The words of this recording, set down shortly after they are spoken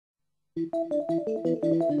Standing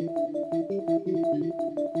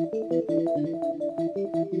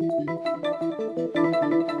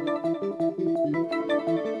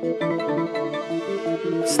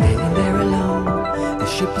there alone, the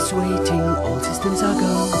ship is waiting, all systems are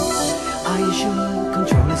go. Are you sure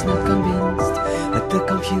control is not convinced that the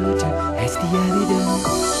computer has the evidence?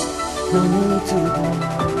 No need to do.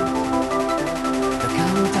 The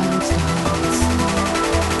countdown starts.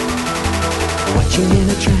 Watching in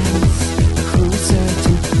a trance, the crew is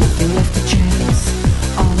certain, nothing left to chance.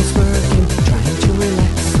 All is working, trying to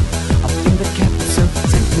relax. Up in the capsule,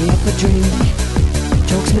 send me up a drink.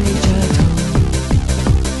 Jokes Major Tom.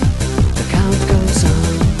 The count goes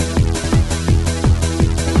on.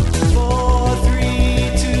 4,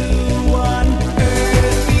 3, 2, 1.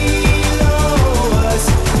 Earth below us,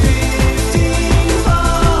 drifting,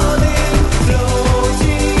 falling,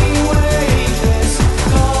 floating, waveless,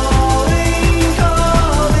 calling,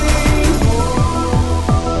 calling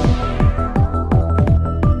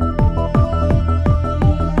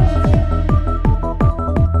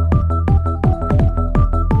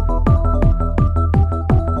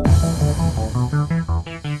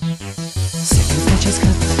Second patch is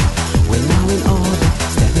cut, we're now in orbit,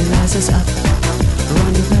 stabilizers up,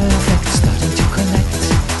 running perfect, starting to collect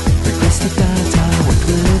requested data, what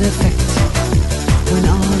will it affect when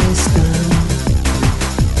all is done?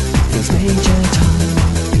 Things Major Tom.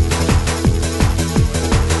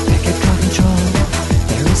 Back at car control,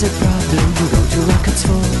 there is a problem, go to rockets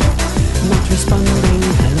full, not responding,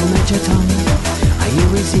 hello Major Tom, are you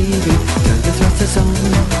receiving, turn the thrusters on,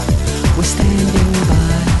 we're standing by.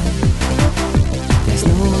 There's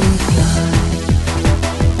no reply.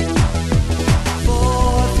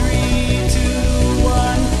 4, 3, 2,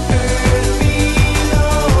 1. Earth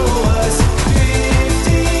below us,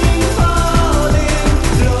 drifting, falling,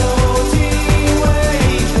 floating,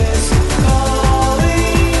 waveless,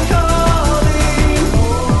 calling, calling.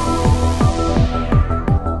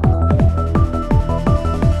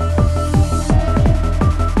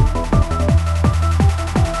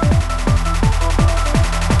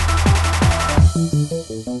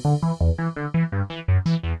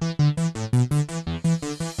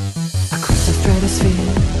 Across the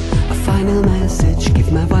stratosphere, a final message,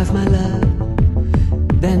 give my wife my love,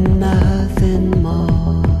 then nothing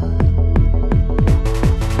more.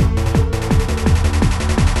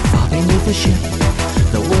 Far beneath the ship,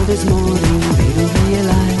 the world is mourning, they don't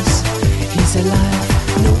realize he's alive,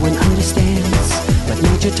 no one understands, but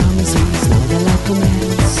Major Tom sees now the light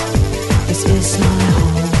commands. This is my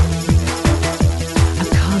home, I'm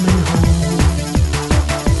coming home.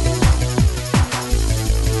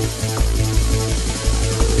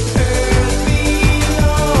 Earth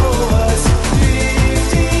below us,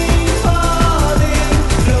 drifting, falling,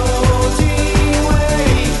 floating,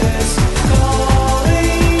 waveless,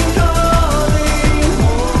 calling, calling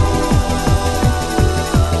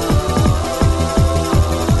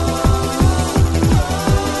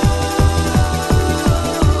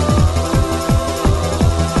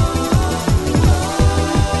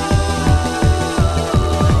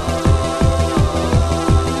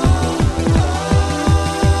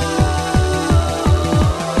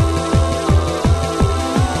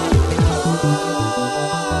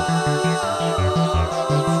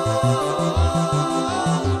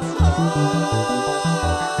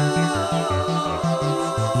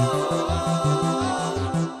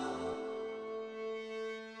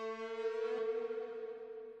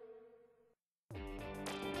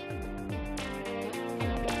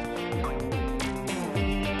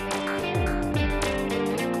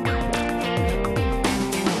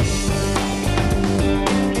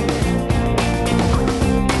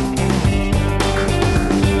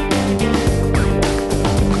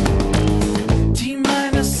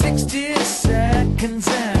T-minus 60 seconds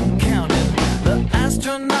and counting. The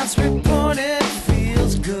astronauts report it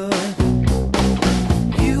feels good.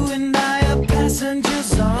 You and I are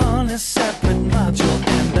passengers on a separate module,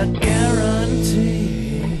 and I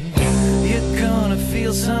guarantee you're gonna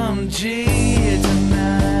feel some G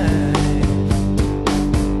tonight.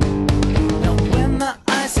 Now when the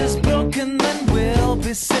ice is broken, then we'll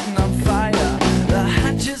be sitting on fire. The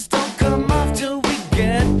hatches don't come off till we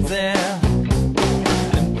get there.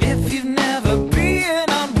 And if you've never been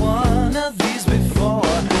on one of these before,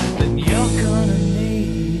 then you're gonna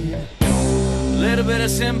need a little bit of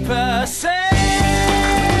sympathy.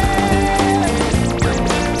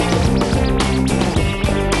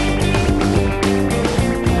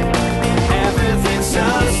 Everything's so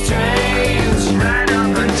strange, right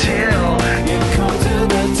up until you come to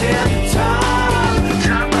the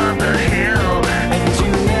top of the hill, and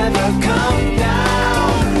you never come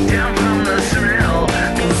down from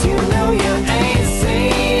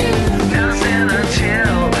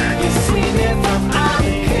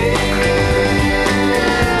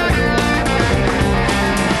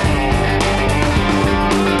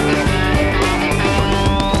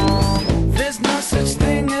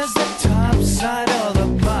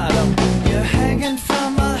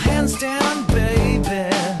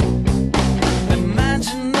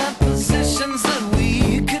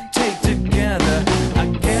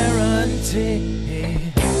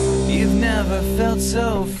felt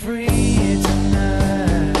so free.